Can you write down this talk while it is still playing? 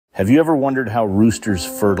Have you ever wondered how roosters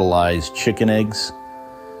fertilize chicken eggs?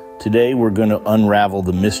 Today we're going to unravel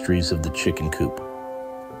the mysteries of the chicken coop.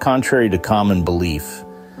 Contrary to common belief,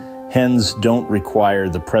 hens don't require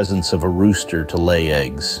the presence of a rooster to lay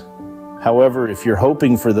eggs. However, if you're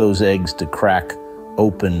hoping for those eggs to crack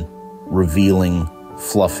open, revealing,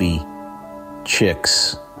 fluffy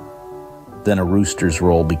chicks, then a rooster's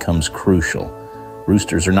role becomes crucial.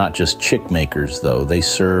 Roosters are not just chick makers, though. They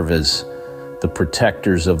serve as the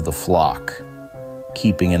protectors of the flock,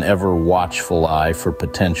 keeping an ever watchful eye for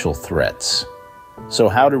potential threats. So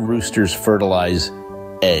how do roosters fertilize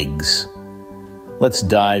eggs? Let's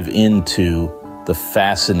dive into the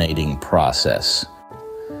fascinating process.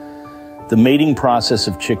 The mating process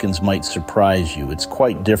of chickens might surprise you. It's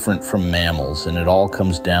quite different from mammals, and it all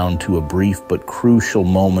comes down to a brief but crucial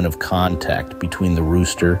moment of contact between the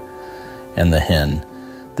rooster and the hen.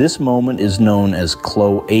 This moment is known as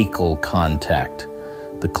cloacal contact.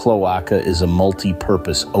 The cloaca is a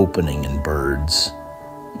multi-purpose opening in birds,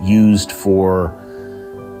 used for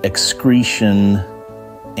excretion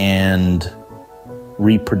and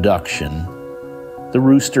reproduction. The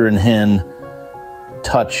rooster and hen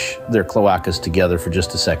touch their cloacas together for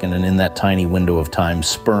just a second, and in that tiny window of time,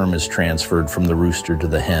 sperm is transferred from the rooster to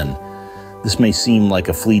the hen. This may seem like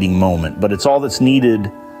a fleeting moment, but it's all that's needed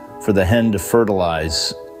for the hen to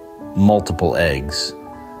fertilize multiple eggs.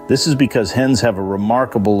 This is because hens have a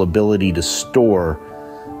remarkable ability to store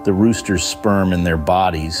the rooster's sperm in their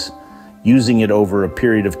bodies, using it over a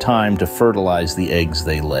period of time to fertilize the eggs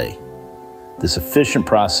they lay. This efficient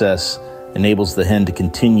process enables the hen to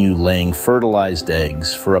continue laying fertilized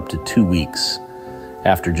eggs for up to 2 weeks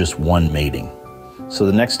after just one mating. So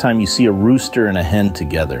the next time you see a rooster and a hen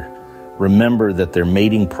together, remember that their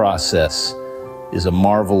mating process is a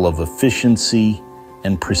marvel of efficiency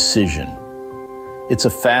and precision. It's a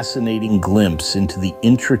fascinating glimpse into the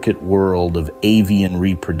intricate world of avian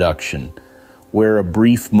reproduction, where a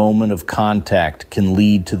brief moment of contact can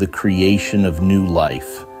lead to the creation of new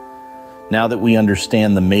life. Now that we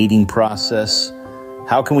understand the mating process,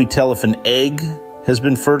 how can we tell if an egg has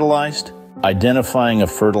been fertilized? Identifying a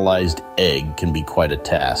fertilized egg can be quite a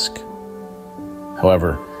task.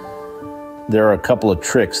 However, there are a couple of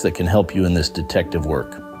tricks that can help you in this detective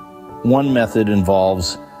work. One method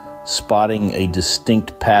involves spotting a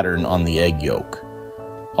distinct pattern on the egg yolk,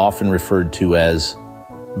 often referred to as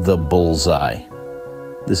the bullseye.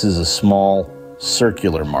 This is a small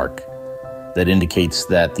circular mark that indicates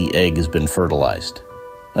that the egg has been fertilized.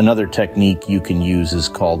 Another technique you can use is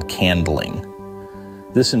called candling.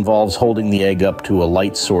 This involves holding the egg up to a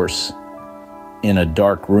light source in a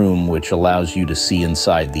dark room, which allows you to see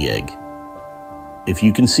inside the egg. If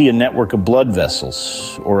you can see a network of blood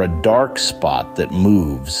vessels or a dark spot that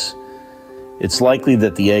moves, it's likely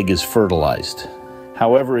that the egg is fertilized.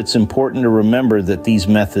 However, it's important to remember that these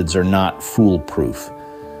methods are not foolproof.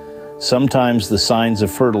 Sometimes the signs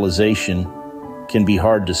of fertilization can be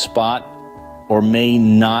hard to spot or may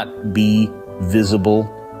not be visible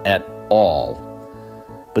at all.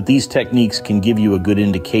 But these techniques can give you a good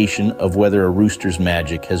indication of whether a rooster's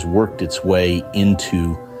magic has worked its way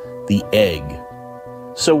into the egg.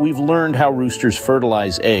 So we've learned how roosters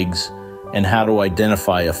fertilize eggs and how to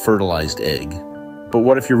identify a fertilized egg. But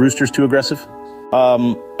what if your rooster's too aggressive?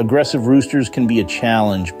 Aggressive roosters can be a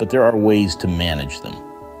challenge, but there are ways to manage them.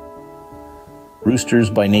 Roosters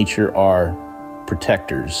by nature are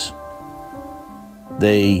protectors.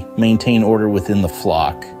 They maintain order within the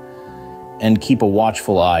flock and keep a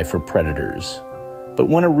watchful eye for predators. But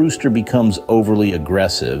when a rooster becomes overly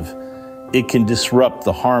aggressive, it can disrupt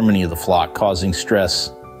the harmony of the flock, causing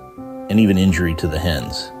stress and even injury to the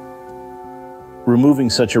hens. Removing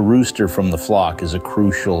such a rooster from the flock is a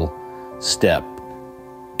crucial step.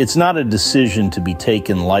 It's not a decision to be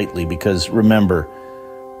taken lightly because, remember,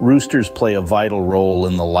 roosters play a vital role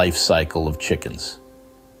in the life cycle of chickens,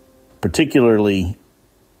 particularly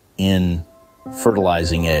in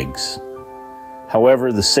fertilizing eggs.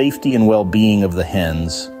 However, the safety and well-being of the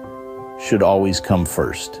hens should always come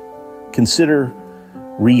first. Consider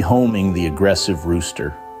rehoming the aggressive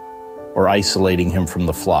rooster or isolating him from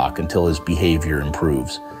the flock until his behavior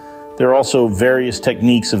improves. There are also various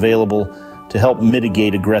techniques available to help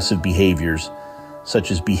mitigate aggressive behaviors,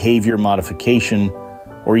 such as behavior modification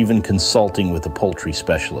or even consulting with a poultry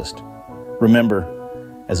specialist.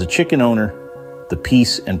 Remember, as a chicken owner, the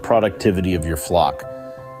peace and productivity of your flock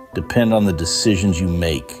depend on the decisions you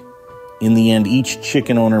make. In the end, each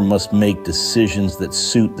chicken owner must make decisions that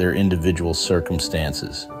suit their individual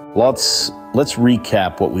circumstances. Let's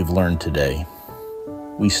recap what we've learned today.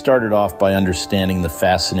 We started off by understanding the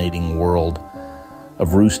fascinating world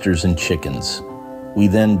of roosters and chickens. We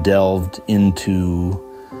then delved into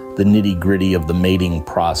the nitty-gritty of the mating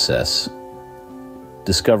process,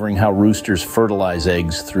 discovering how roosters fertilize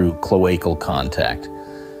eggs through cloacal contact.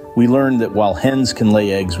 We learned that while hens can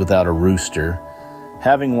lay eggs without a rooster,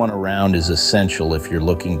 having one around is essential if you're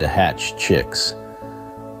looking to hatch chicks.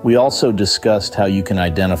 We also discussed how you can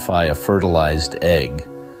identify a fertilized egg.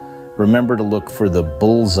 Remember to look for the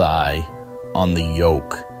bullseye on the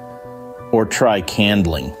yolk, or try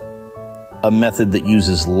candling, a method that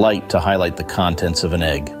uses light to highlight the contents of an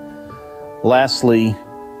egg. Lastly,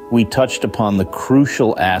 we touched upon the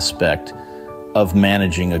crucial aspect of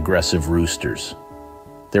managing aggressive roosters.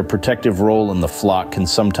 Their protective role in the flock can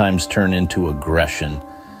sometimes turn into aggression,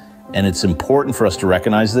 and it's important for us to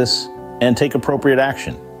recognize this and take appropriate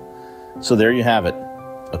action. So there you have it,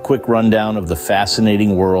 a quick rundown of the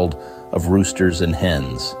fascinating world of roosters and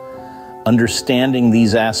hens. Understanding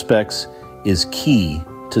these aspects is key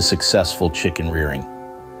to successful chicken rearing.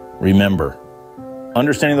 Remember,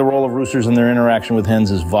 understanding the role of roosters and their interaction with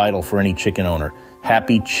hens is vital for any chicken owner.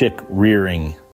 Happy chick rearing.